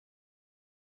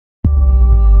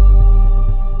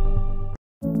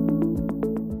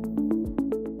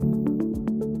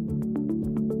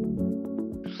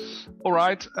All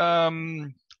right.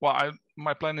 Well,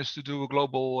 my plan is to do a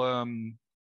global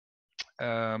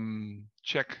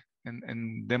check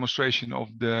and demonstration of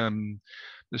the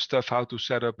stuff how to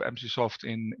set up Emsisoft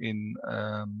in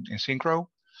Syncro,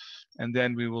 and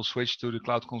then we will switch to the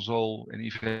Cloud Console and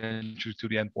eventually to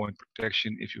the endpoint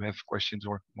protection if you have questions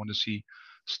or want to see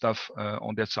stuff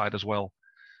on that side as well.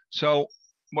 So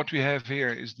what we have here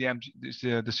is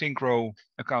the Syncro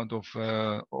account of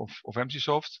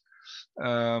Emsisoft.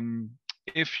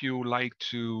 If you like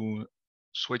to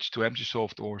switch to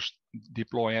Emsisoft or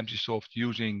deploy Emsisoft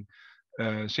using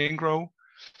Syncro,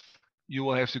 you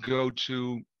will have to go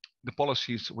to the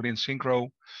policies within Syncro,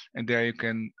 and there you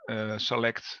can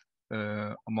select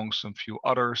among some few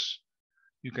others.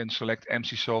 You can select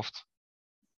Emsisoft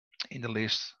in the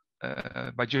list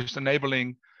by just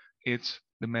enabling it,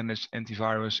 the managed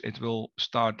antivirus. It will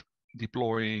start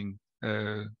deploying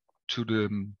to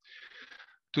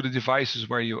the devices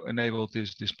where you enabled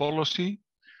this policy.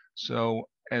 So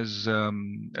as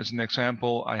an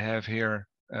example, I have here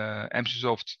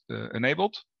Emsisoft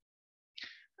enabled.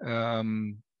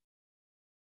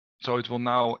 So it will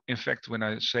now, in fact, when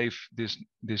I save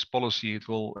this policy, it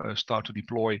will start to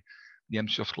deploy the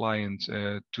Emsisoft client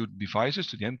to devices,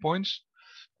 to the endpoints.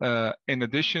 In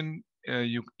addition,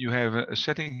 you have a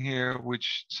setting here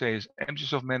which says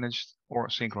Emsisoft managed or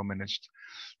Syncro managed.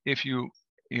 If you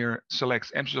here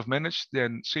select Emsisoft managed,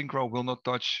 then Syncro will not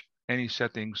touch any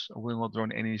settings, will not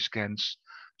run any scans,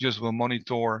 just will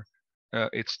monitor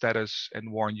its status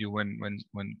and warn you when,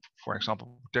 for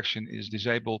example, protection is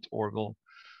disabled, or will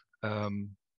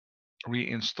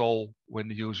reinstall when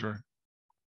the user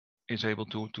is able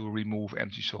to remove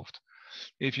Emsisoft.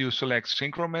 If you select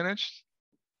Syncro managed,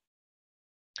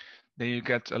 then you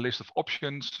get a list of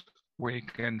options where you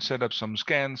can set up some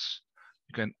scans.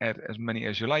 You can add as many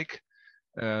as you like.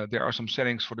 There are some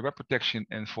settings for the web protection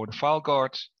and for the file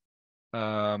guard,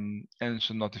 and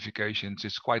some notifications.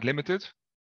 It's quite limited.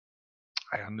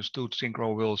 I understood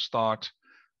Syncro will start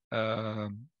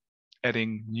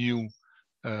adding new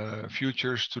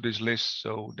features to this list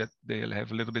so that they'll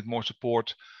have a little bit more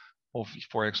support of,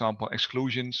 for example,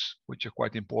 exclusions, which are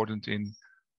quite important in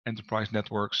enterprise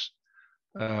networks.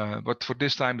 But for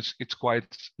this time, it's quite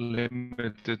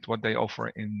limited what they offer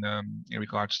in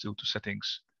regards to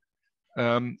settings.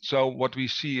 So what we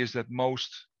see is that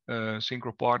most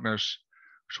Syncro partners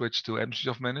switch to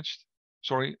Emsisoft managed.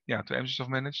 To Emsisoft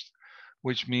managed,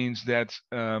 which means that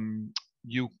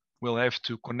you will have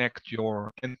to connect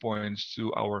your endpoints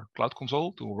to our Cloud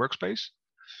Console, to a Workspace,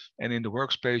 and in the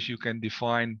Workspace you can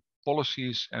define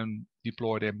policies and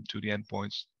deploy them to the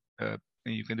endpoints, and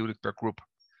you can do it per group.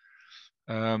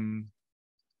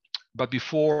 But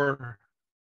before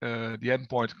the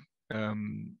endpoint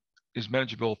is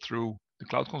manageable through the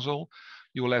Cloud Console,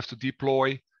 you will have to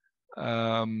deploy.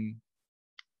 Run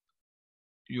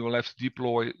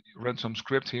some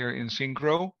script here in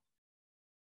Syncro.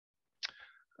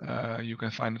 You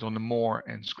can find it on the More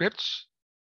and Scripts.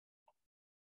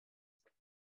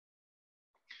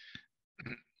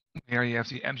 Here you have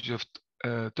the Emsisoft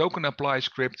token apply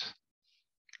script.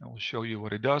 I will show you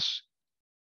what it does.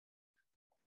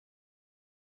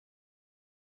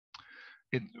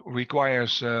 It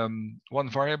requires one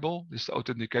variable. This is the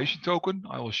authentication token.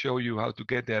 I will show you how to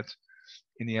get that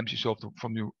in the Emsisoft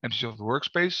from the Emsisoft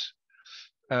Workspace.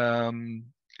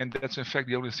 And that's in fact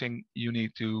the only thing you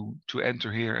need to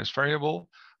enter here as variable.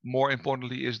 More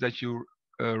importantly is that you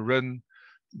run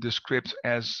the script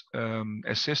as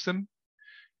system,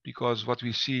 because what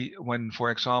we see when,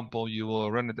 for example, you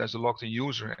will run it as a logged in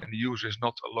user and the user is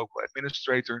not a local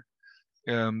administrator,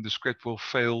 the script will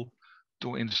fail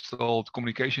to install the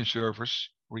communication servers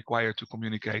required to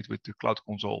communicate with the Cloud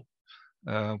Console.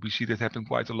 We see that happen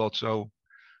quite a lot, so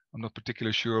I'm not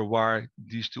particularly sure why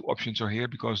these two options are here,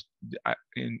 because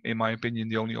in my opinion,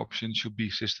 the only option should be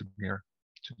system here,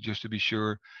 just to be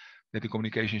sure that the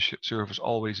communication service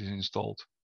always is installed.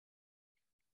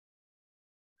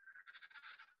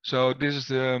 So this is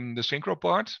the Syncro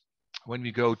part. When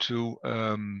we go to,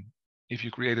 if you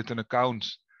created an account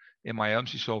in my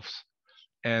Emsisoft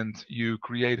and you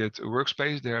created a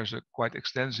workspace, there's a quite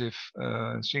extensive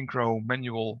Syncro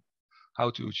manual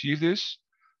how to achieve this.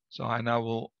 So I now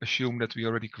will assume that we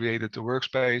already created the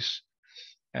workspace,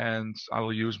 and I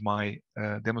will use my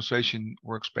demonstration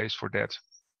workspace for that.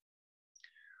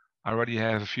 I already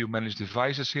have a few managed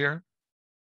devices here,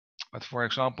 but for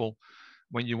example,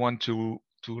 when you want to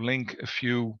link a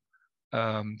few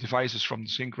devices from the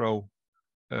Syncro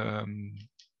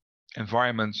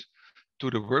environment to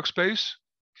the workspace,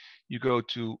 you go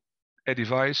to a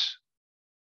device,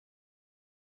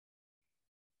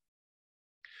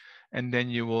 and then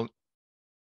you will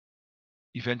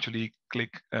eventually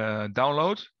click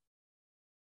download.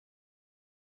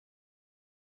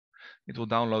 It will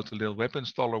download a little web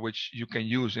installer, which you can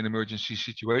use in emergency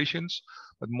situations.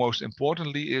 But most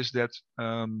importantly is that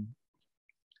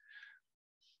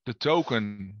the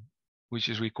token which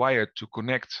is required to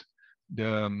connect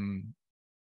the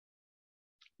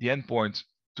endpoint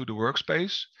to the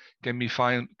workspace can be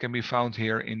found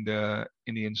here in the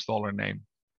installer name.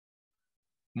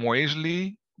 More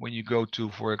easily, when you go to,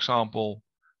 for example,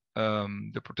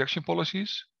 the protection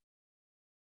policies,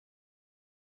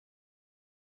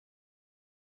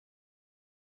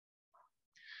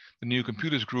 the new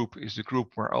computers group is the group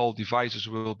where all devices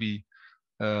will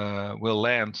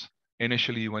land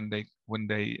initially when they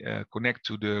connect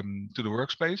to the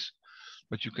workspace.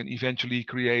 But you can eventually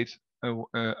create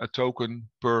a token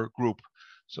per group.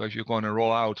 So if you're going to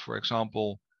roll out, for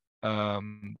example,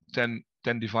 10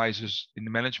 devices in the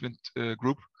management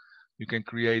group, you can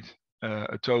create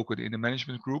a token in the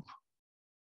management group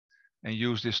and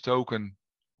use this token,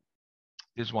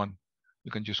 this one.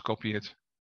 You can just copy it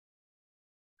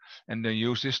and then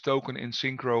use this token in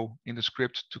Syncro in the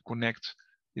script to connect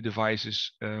the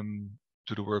devices to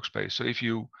the workspace. So if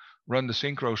you run the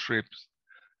Syncro script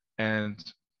and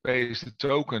paste the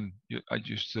token I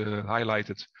just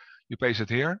highlighted, you paste it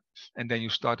here, and then you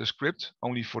start a script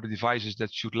only for the devices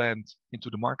that should land into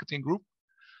the marketing group.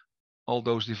 All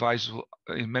those devices will,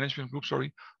 in management group,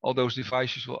 sorry, all those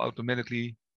devices will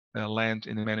automatically land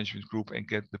in the management group and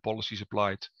get the policies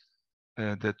applied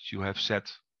that you have set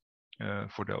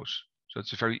for those. So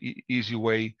it's a very easy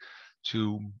way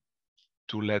to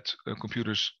let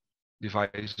computers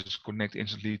devices connect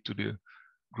instantly to the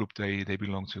group they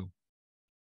belong to.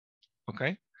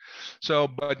 Okay, so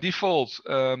by default,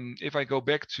 if I go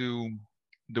back to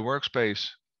the workspace,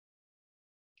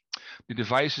 the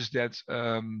devices that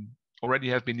already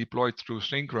have been deployed through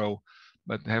Syncro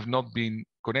but have not been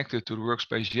connected to the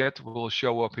workspace yet will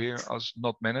show up here as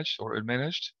not managed or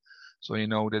unmanaged. So you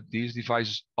know that these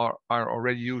devices are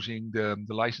already using the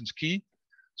license key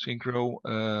Syncro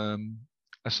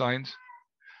assigned,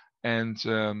 and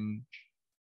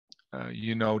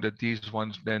you know that these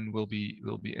ones then will be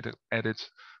added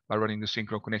by running the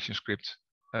Syncro connection script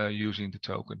using the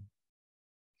token.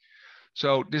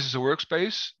 So this is a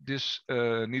workspace. This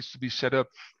needs to be set up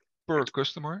per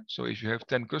customer. So if you have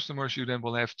 10 customers, you then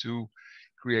will have to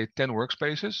create 10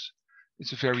 workspaces.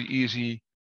 It's a very easy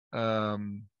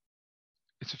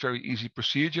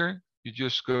procedure. You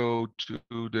just go to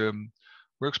the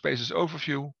workspaces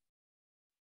overview.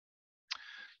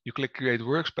 You click create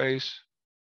workspace.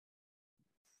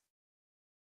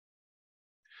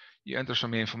 You enter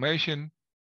some information,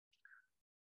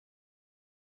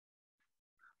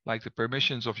 like the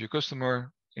permissions of your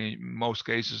customer. In most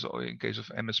cases, or in case of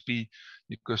MSP,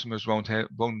 your customers won't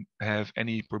have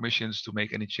any permissions to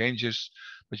make any changes,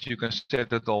 but you can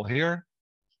set it all here.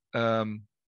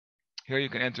 Here you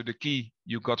can enter the key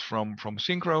you got from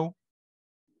Syncro.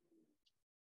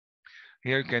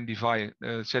 Here you can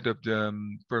set up the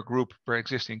per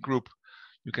existing group.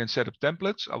 You can set up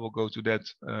templates. I will go to that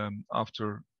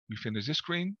after we finish this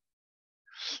screen.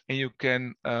 And you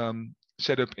can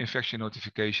set up infection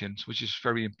notifications, which is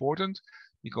very important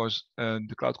because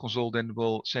the Cloud Console then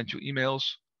will send you emails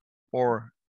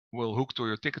or will hook to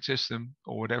your ticket system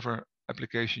or whatever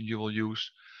application you will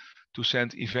use to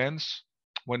send events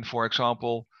when, for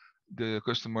example, the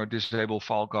customer disable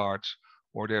file guards,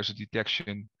 or there's a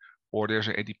detection, or there's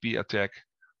an ADP attack,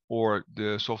 or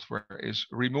the software is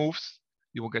removed.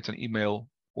 You will get an email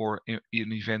or an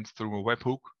event through a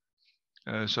webhook.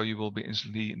 So you will be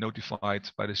instantly notified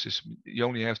by the system. You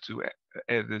only have to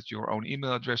edit your own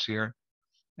email address here,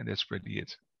 and that's pretty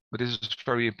it. But this is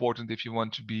very important if you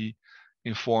want to be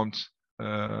informed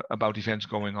about events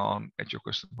going on at your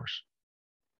customers.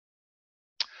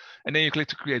 And then you click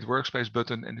the Create Workspace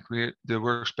button, and the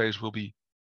workspace will be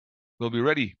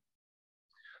ready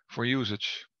for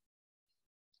usage.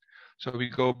 So we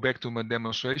go back to my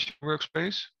demonstration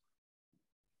workspace.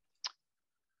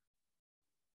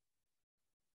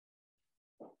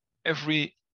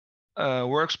 Every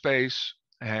workspace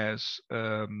has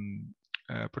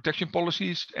protection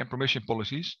policies and permission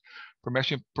policies.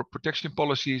 Protection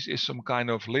policies is some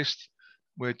kind of list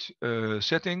with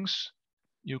settings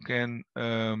you can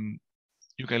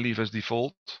leave as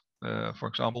default, for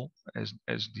example,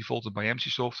 as defaulted by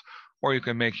Emsisoft, or you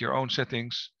can make your own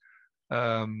settings.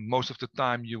 Most of the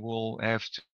time, you will have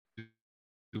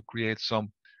to create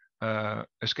some a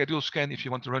schedule scan if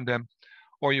you want to run them,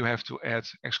 or you have to add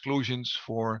exclusions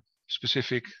for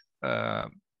specific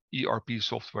ERP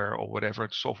software or whatever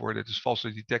software that is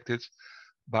falsely detected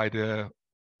by the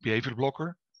behavior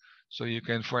blocker. So you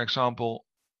can, for example,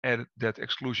 add that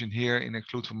exclusion here in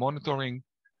exclude from monitoring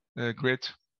grid.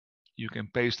 You can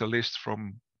paste a list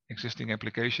from existing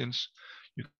applications.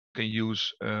 You can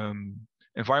use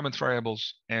environment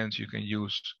variables, and you can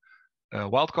use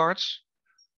wildcards.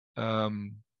 So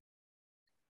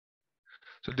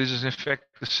this is in fact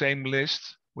the same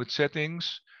list with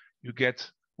settings you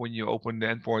get when you open the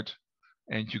endpoint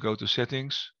and you go to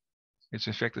settings. It's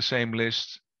in fact the same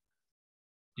list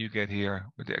you get here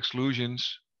with the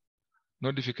exclusions,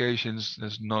 notifications,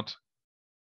 there's not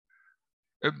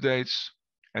updates,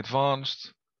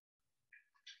 advanced.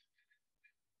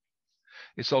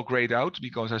 It's all grayed out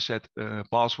because I set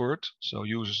password, so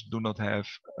users do not have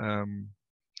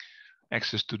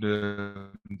access to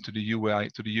the UI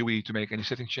to the UE to make any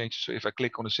setting changes. So if I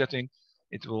click on the setting,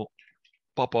 it will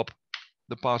pop up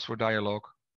the password dialog.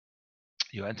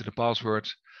 You enter the password,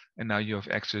 and now you have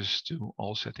access to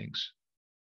all settings.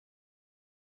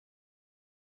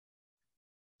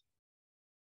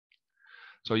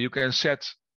 So you can set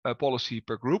a policy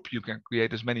per group. You can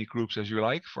create as many groups as you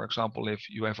like. For example, if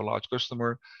you have a large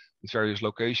customer with various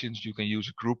locations, you can use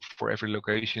a group for every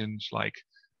locations like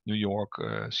New York,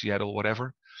 Seattle,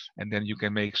 whatever, and then you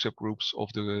can make subgroups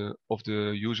of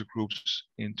the user groups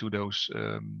into those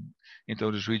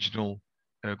regional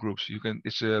groups. You can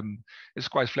it's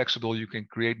quite flexible. You can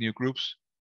create new groups.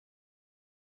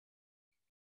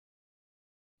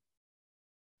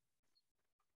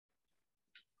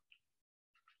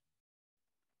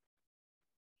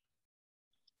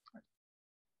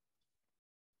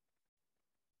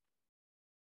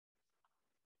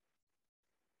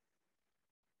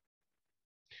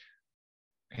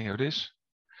 Here it is.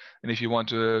 And if you want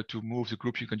to move the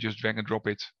group, you can just drag and drop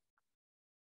it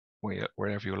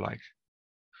wherever you like.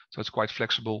 So it's quite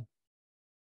flexible.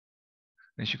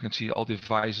 As you can see, all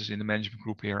devices in the management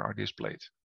group here are displayed.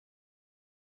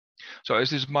 So as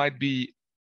this might be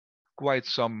quite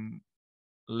some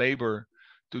labor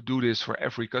to do this for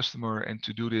every customer and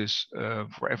to do this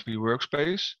for every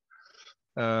workspace,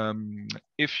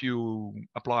 if you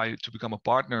apply to become a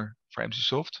partner for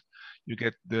Emsisoft, you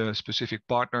get the specific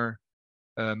partner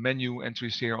menu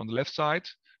entries here on the left side,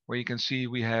 where you can see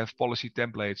we have policy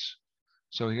templates.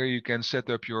 So here you can set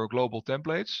up your global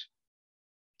templates.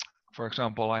 For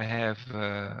example, I have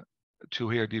two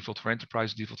here, default for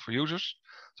enterprise, default for users.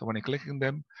 So when you click on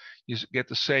them, you get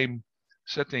the same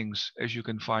settings as you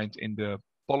can find in the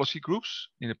policy groups,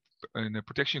 in the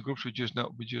protection groups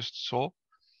we just saw.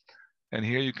 And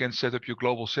here you can set up your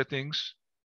global settings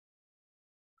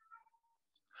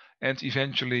and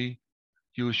eventually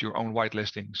use your own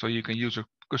whitelisting. So you can use a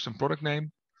custom product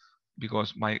name,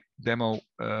 because my demo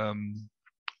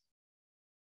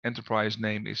enterprise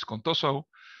name is Contoso.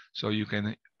 So you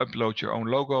can upload your own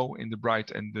logo in the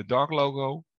bright and the dark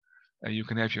logo. And you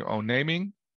can have your own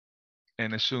naming.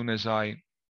 And as soon as I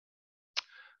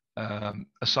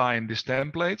assign this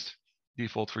template,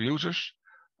 default for users,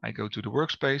 I go to the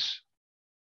workspace.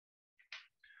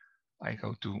 I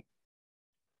go to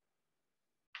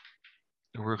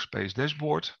the workspace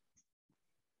dashboard.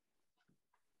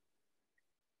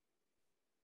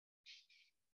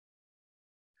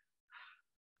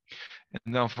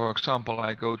 And now, for example,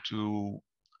 I go to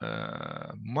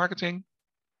marketing.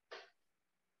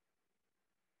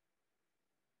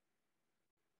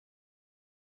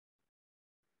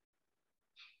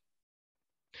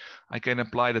 I can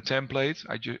apply the template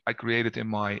I created in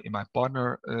my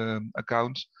partner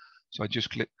account. So I just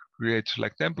click create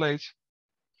select template,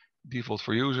 default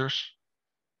for users,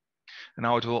 and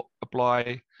now it will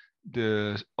apply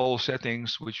all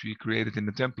settings which we created in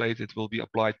the template. It will be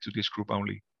applied to this group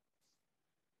only.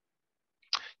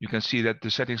 You can see that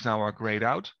the settings now are grayed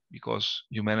out because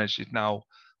you manage it now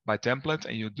by template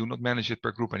and you do not manage it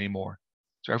per group anymore.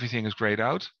 So everything is grayed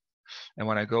out. And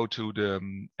when I go to the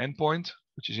endpoint,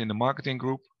 which is in the marketing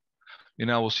group, you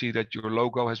now will see that your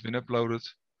logo has been uploaded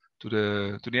to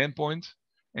the endpoint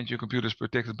and your computer is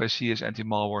protected by CS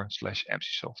anti-malware /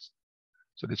 Emsisoft.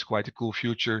 So that's quite a cool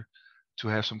feature to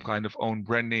have some kind of own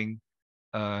branding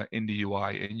in the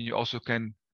UI. And you also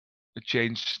can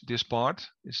change this part.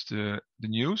 It's the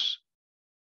news.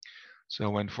 So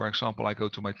when, for example, I go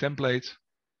to my template,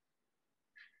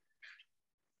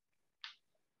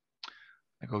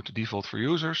 I go to default for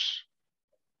users,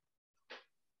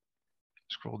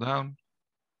 scroll down.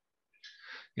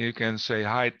 You can say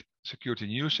hide security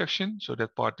news section. So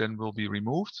that part then will be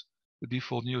removed, the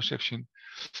default news section.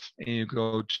 And you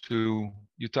go to,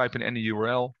 you type in any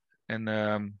URL and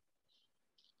I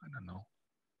don't know.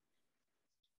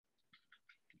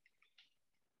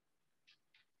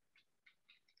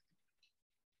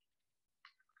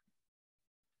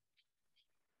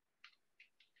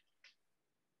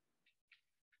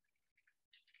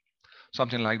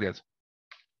 something like that.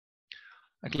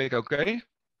 I click OK.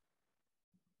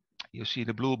 You see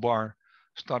the blue bar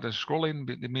started scrolling.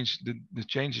 It means the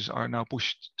changes are now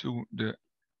pushed to the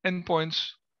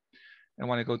endpoints. And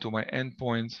when I go to my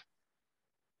endpoint,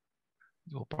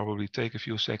 it will probably take a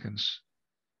few seconds.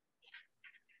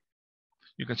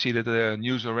 You can see that the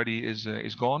news already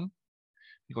is gone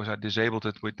because I disabled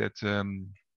it with that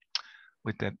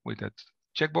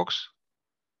checkbox.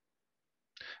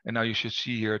 And now you should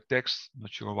see here text.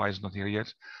 Not sure why it's not here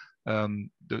yet.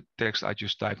 The text I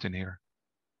just typed in here.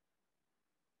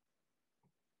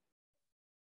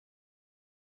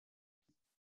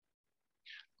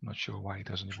 Not sure why it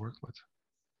doesn't work, but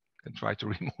I can try to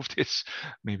remove this.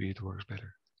 Maybe it works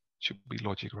better. Should be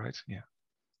logic, right? Yeah.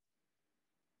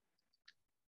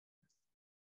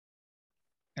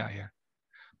 Yeah.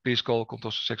 Please call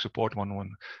contact support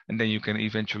 111, and then you can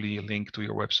eventually link to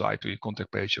your website, to your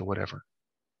contact page, or whatever.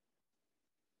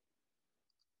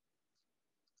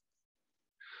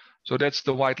 So that's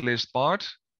the whitelist part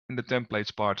and the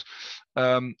templates part.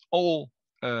 All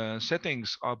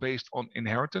settings are based on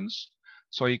inheritance.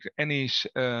 So any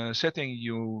setting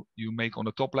you make on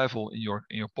the top level in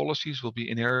your policies will be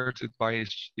inherited by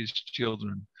its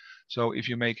children. So if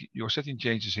you make your setting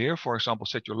changes here, for example,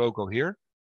 set your logo here,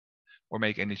 or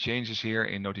make any changes here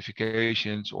in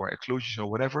notifications or exclusions or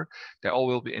whatever, they all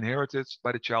will be inherited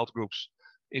by the child groups.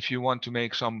 If you want to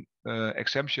make some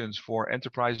exemptions for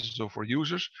enterprises or for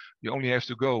users, you only have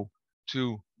to go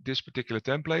to this particular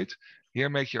template. Here,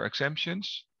 make your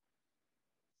exemptions.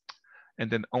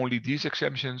 And then only these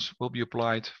exemptions will be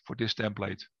applied for this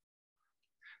template.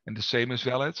 And the same is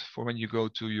valid for when you go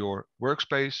to your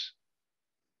workspace,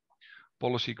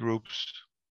 policy groups,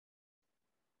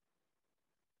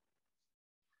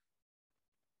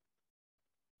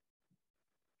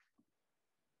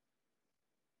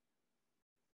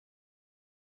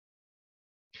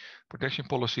 protection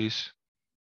policies.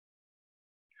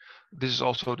 This is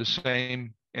also the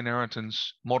same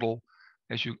inheritance model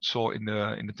as you saw in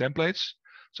the templates.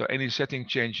 So any setting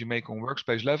change you make on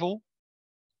workspace level,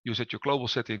 you set your global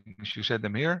settings, you set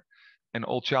them here, and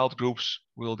all child groups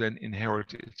will then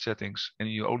inherit its settings, and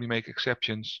you only make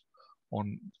exceptions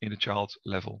in the child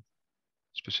level,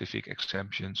 specific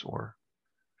exemptions or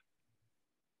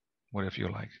whatever you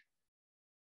like.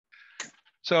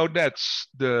 So that's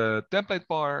the template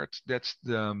part. That's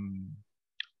the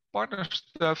partner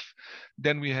stuff.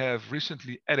 Then we have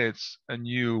recently added a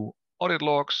new audit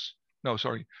logs. No,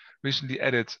 sorry. Recently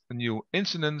added a new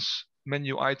incidents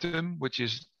menu item, which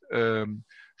is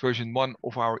version 1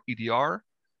 of our EDR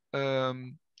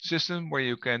system, where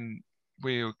you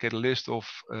get a list of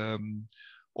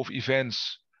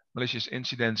events, malicious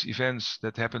incidents, events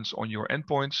that happens on your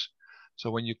endpoints. So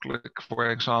when you click,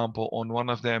 for example, on one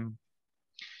of them,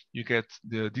 you get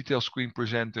the detail screen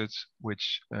presented,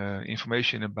 which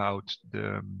information about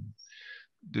the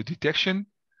detection,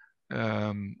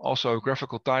 also a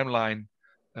graphical timeline,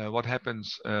 what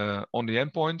happens on the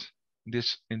endpoint.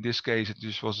 In this case, it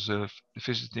just was the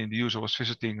user was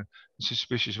visiting a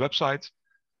suspicious website.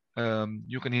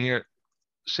 You can here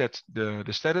set the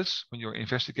status when you're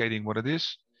investigating what it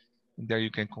is, and there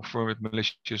you can confirm it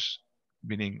malicious,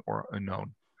 meaning or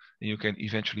unknown, and you can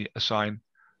eventually assign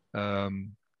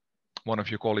one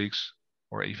of your colleagues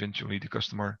or eventually the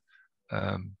customer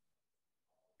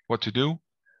what to do.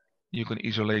 You can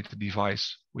isolate the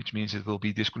device, which means it will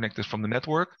be disconnected from the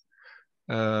network,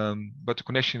 but the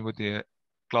connection with the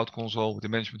cloud console, with the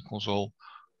management console,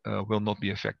 will not be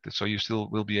affected. So you still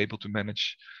will be able to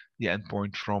manage the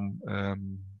endpoint from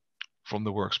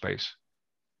the workspace.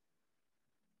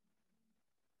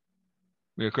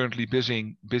 We are currently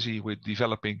busy with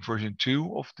developing version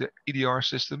 2 of the EDR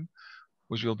system,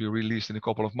 which will be released in a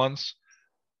couple of months.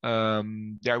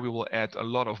 There we will add a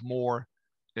lot of more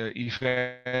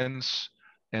events,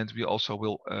 and we also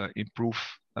will improve,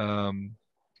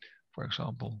 for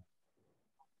example,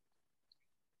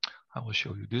 I will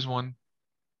show you this one.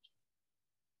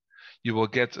 You will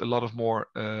get a lot of more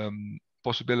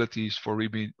possibilities for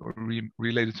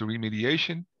related to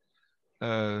remediation.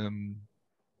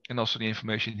 And also the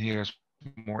information here is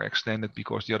more extended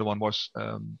because the other one was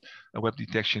a web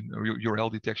detection, or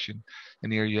URL detection,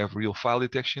 and here you have real file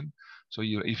detection. So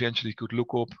you eventually could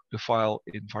look up the file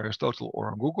in VirusTotal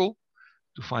or on Google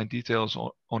to find details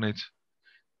on it,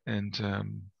 and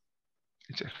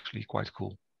it's actually quite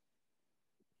cool.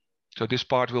 So this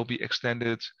part will be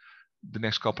extended the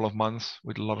next couple of months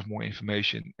with a lot of more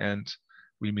information and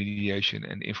remediation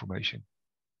and information.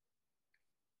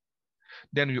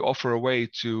 Then we offer a way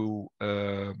to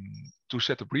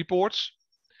set up reports.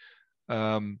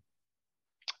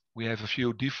 we have a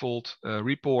few default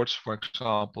reports, for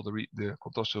example, the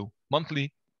Contoso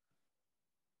monthly.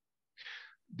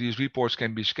 These reports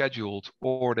can be scheduled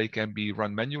or they can be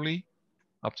run manually,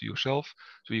 up to yourself.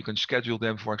 So you can schedule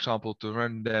them, for example, to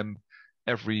run them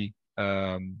every,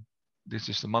 this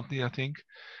is the monthly, I think,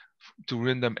 to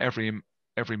run them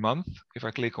every month. If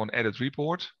I click on edit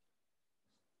report,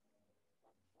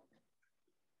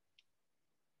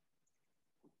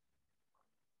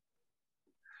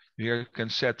 here you can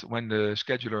set when the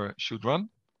scheduler should run,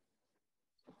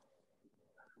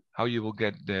 how you will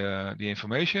get the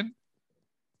information.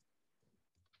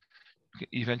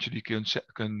 Eventually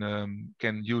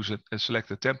can use a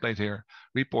select a template here,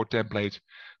 report template,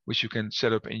 which you can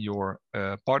set up in your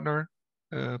partner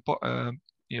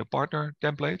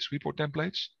templates, report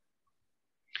templates.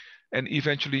 And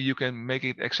eventually you can make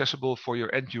it accessible for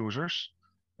your end users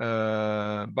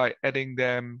by adding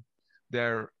them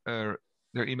their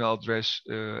email address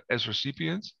as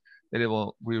recipient. And they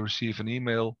will receive an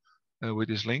email with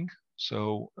this link.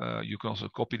 So you can also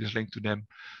copy this link to them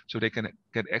so they can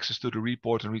get access to the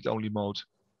report in read-only mode.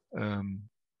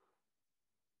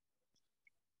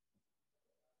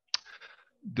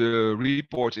 The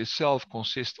report itself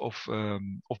consists of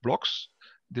blocks.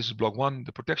 This is block 1,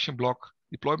 the protection block,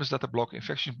 deployments data block,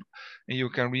 infection, and you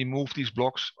can remove these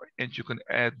blocks and you can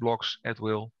add blocks at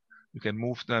will. You can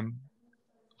move them.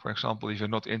 For example, if you're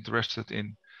not interested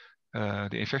in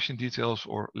the infection details,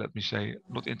 or let me say,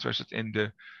 not interested in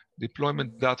the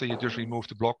deployment data, you just remove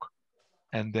the block,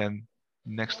 and then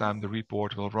next time the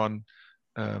report will run,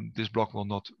 this block will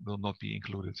not be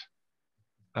included.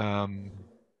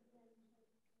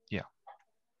 Yeah.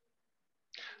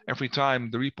 Every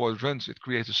time the report runs, it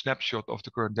creates a snapshot of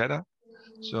the current data.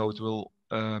 So it will,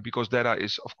 because data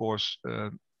is, of course,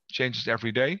 changes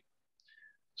every day.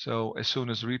 So as soon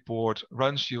as the report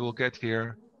runs, you will get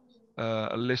here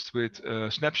a list with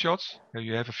snapshots. Here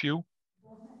you have a few.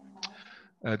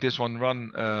 This one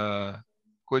run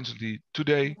coincidentally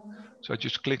today. So I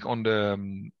just click on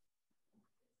the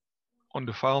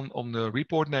file, on the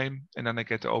report name, and then I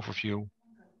get the overview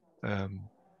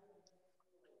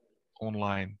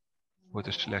online with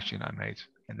the selection I made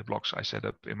and the blocks I set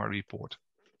up in my report.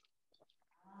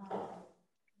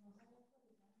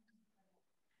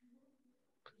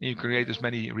 You can create as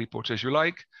many reports as you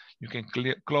like. You can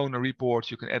clone a report,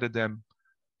 you can edit them,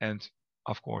 and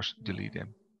of course, delete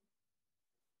them.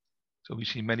 So we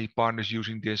see many partners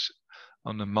using this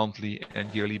on a monthly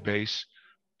and yearly basis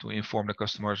to inform the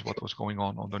customers what was going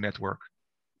on their network.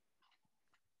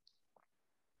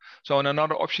 So and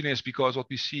another option is, because what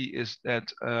we see is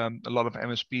that a lot of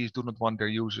MSPs do not want their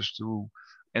users to,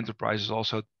 enterprises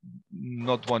also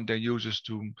not want their users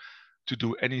to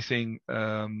do anything,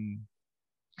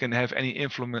 can have any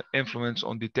influence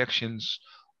on detections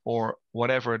or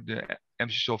whatever the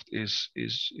Emsisoft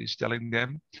is telling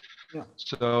them. Yeah.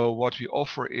 So what we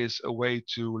offer is a way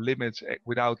to limit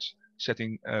without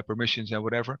setting permissions and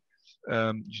whatever.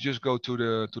 You just go to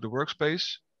the workspace,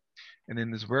 and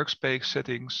in this workspace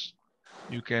settings,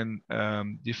 you can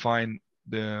define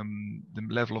the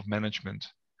level of management.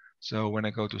 So when I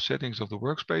go to settings of the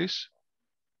workspace,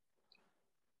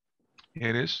 here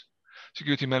it is.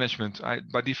 Security management,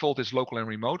 by default, is local and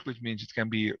remote, which means it can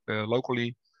be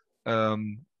locally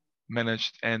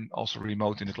managed and also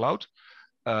remote in the cloud.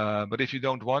 But if you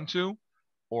don't want to,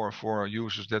 or for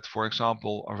users that, for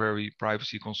example, are very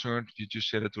privacy concerned, you just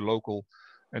set it to local,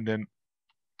 and then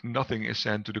nothing is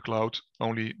sent to the cloud,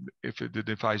 only if the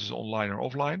device is online or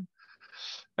offline.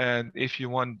 And if you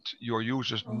want your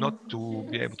users not to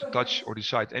be able to touch or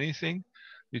decide anything,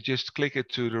 you just click it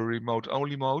to the remote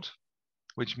only mode,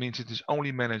 which means it is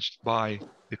only managed by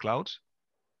the cloud.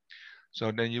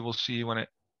 So then you will see when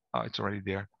it's already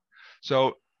there.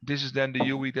 So this is then the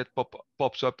UI that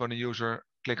pops up when the user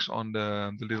clicks on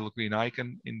the little green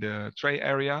icon in the tray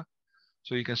area.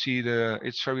 So you can see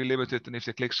it's very limited, and if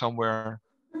they click somewhere,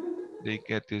 they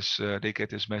get this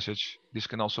message. This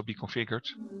can also be configured.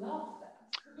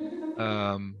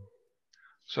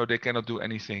 So they cannot do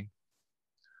anything.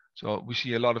 So we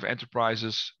see a lot of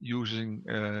enterprises using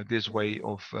this way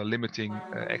of limiting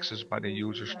access by their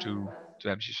users to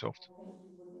Emsisoft.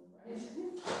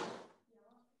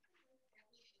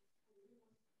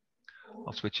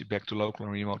 I'll switch it back to local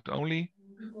and remote only,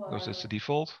 because that's the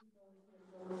default.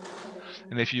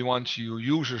 And if you want your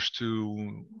users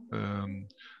to,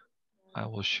 I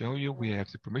will show you, we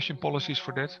have the permission policies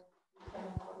for that.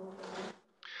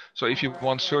 So if you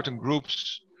want certain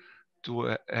groups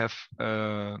to have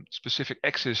specific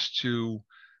access to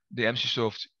the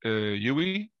Emsisoft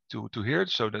UI, to hear it,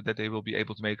 so that they will be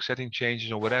able to make setting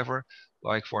changes or whatever.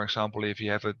 Like for example, if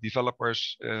you have a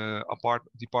developers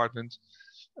department,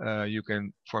 you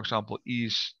can, for example, you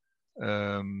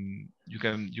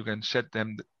can set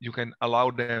them, you can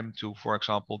allow them to, for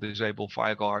example, disable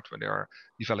FileGuard when they are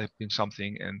developing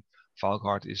something, and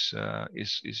FileGuard is a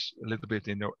little bit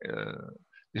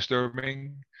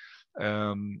disturbing,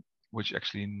 which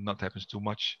actually not happens too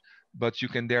much. But you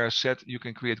can you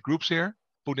can create groups here,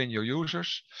 put in your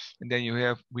users, and then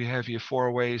we have here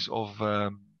 4 ways of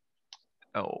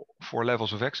 4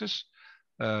 levels of access.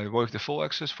 With the full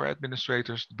access for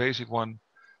administrators, the basic one,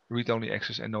 read-only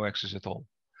access, and no access at all.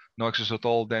 No access at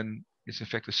all then is in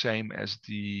fact the same as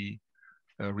the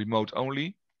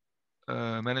remote-only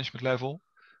management level.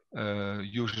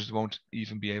 Users won't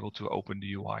even be able to open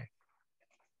the UI.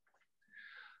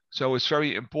 So it's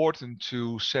very important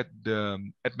to set the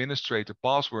administrator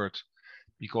password,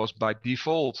 because by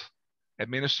default,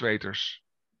 administrators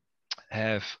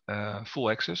have full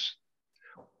access,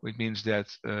 which means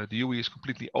that the UI is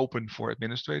completely open for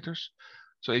administrators.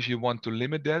 So if you want to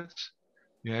limit that,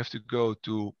 you have to go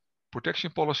to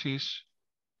protection policies.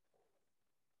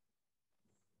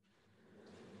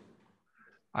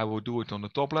 I will do it on the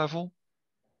top level,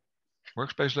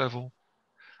 workspace level,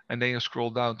 and then you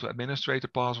scroll down to administrator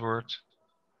password.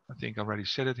 I think I already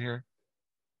said it here.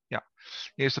 Yeah,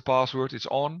 here's the password. It's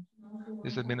on.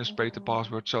 This administrator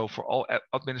password. So for all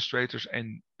administrators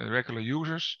and regular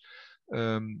users,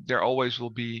 there always will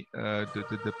be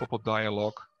the pop-up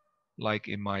dialog, like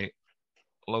in my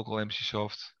local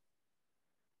Emsisoft.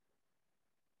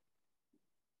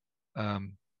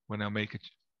 When I make a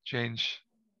change,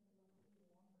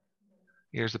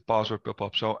 here's the password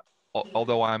pop-up. So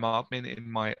although I'm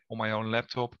admin on my own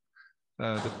laptop,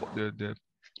 the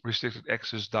restricted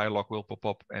access dialog will pop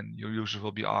up, and your users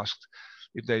will be asked.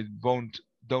 If they don't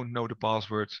know the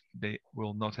password, they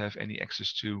will not have any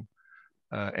access to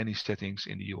any settings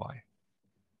in the UI.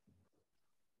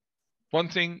 One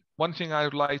thing I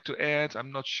would like to add,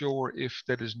 I'm not sure if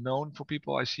that is known for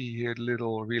people. I see here the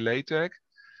little relay tag.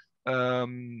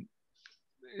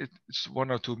 It's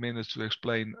 1 or 2 minutes to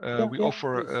explain. We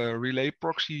offer a relay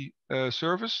proxy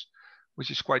service, which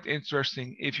is quite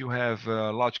interesting if you have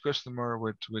a large customer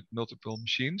with multiple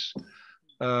machines.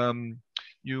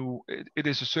 It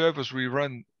is a service we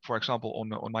run, for example, on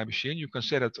my machine. You can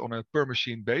set it on a per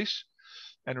machine base,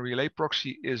 and a relay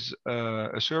proxy is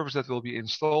a service that will be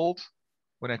installed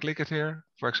when I click it here.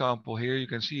 For example, here you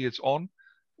can see it's on,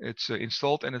 it's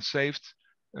installed, and it's saved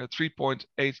 3.8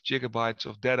 gigabytes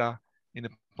of data in the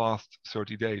past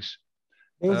 30 days.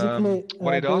 Basically,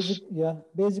 what it does?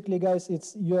 Basically, guys,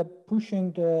 you're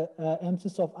pushing the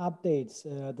Emsisoft updates,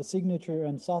 the signature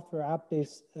and software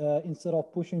updates, instead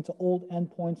of pushing to old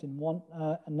endpoints in one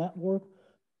network,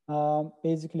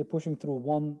 basically pushing through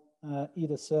one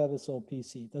either service or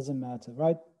PC. Doesn't matter,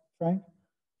 right, Frank?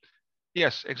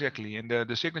 Yes, exactly. And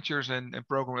the signatures and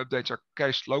program updates are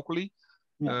cached locally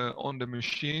on the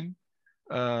machine,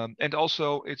 and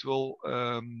also it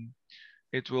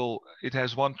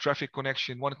has one traffic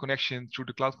connection, one connection through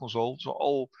the Cloud Console. So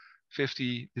all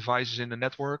 50 devices in the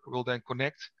network will then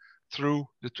connect through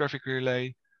the traffic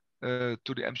relay to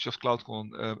the Emsisoft Cloud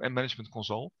and Management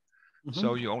Console.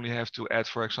 So you only have to add,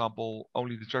 for example,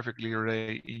 only the traffic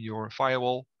relay in your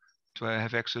firewall to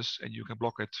have access, and you can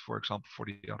block it, for example, for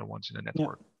the other ones in the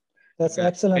network. That's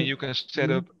excellent. And you can set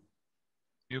up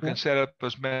can set up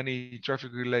as many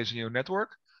traffic relays in your network.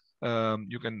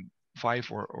 You can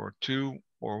 5 or 2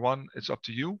 or 1, it's up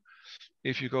to you.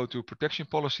 If you go to protection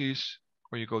policies,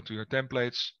 or you go to your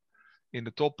templates, in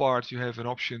the top part you have an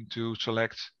option to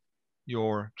select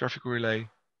your traffic relay.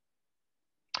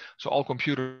 So all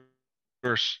computers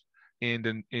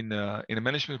in a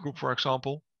management group, for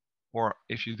example, or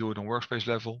if you do it on workspace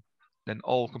level, then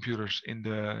all computers in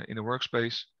the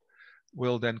workspace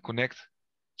will then connect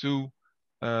to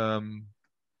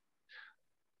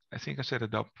I think I set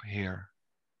it up here,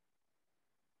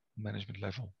 management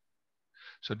level.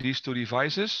 So these 2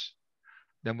 devices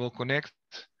then will connect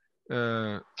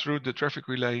through the traffic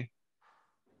relay,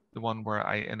 the one where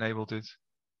I enabled it,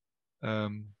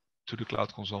 to the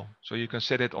Cloud Console. So you can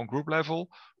set it on group level,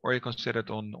 or you can set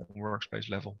it on workspace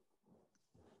level.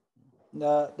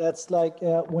 That's like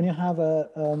when you have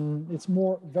it's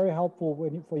very helpful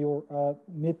for your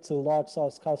mid to large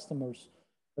size customers.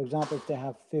 For example, if they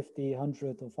have 50,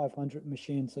 100 or 500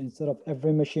 machines, so instead of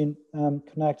every machine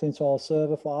connecting to our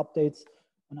server for updates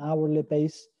on an hourly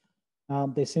basis,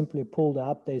 they simply pull the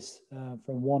updates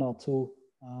from 1 or 2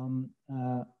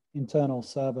 internal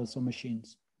servers or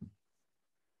machines.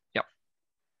 Yeah.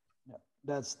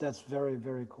 That's very,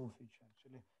 very cool feature,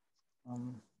 actually.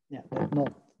 yeah, that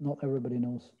not everybody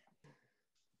knows.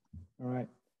 All right.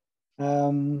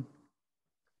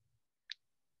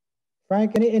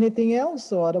 Frank, anything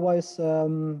else, or otherwise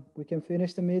we can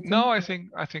finish the meeting? No, I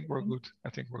think we're good. I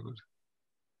think we're good.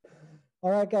 All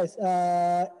right, guys.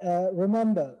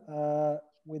 Remember,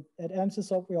 at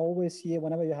Emsisoft, we're always here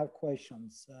whenever you have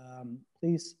questions.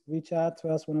 Please reach out to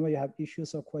us whenever you have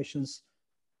issues or questions.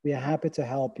 We are happy to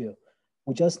help you.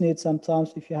 We just need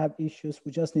sometimes, if you have issues,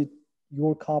 we just need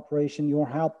your cooperation, your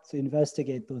help to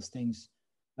investigate those things.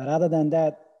 But other than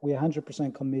that, we are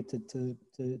 100% committed to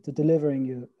delivering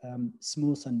you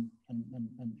smooth and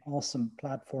awesome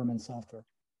platform and software.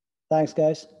 Thanks,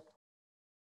 guys.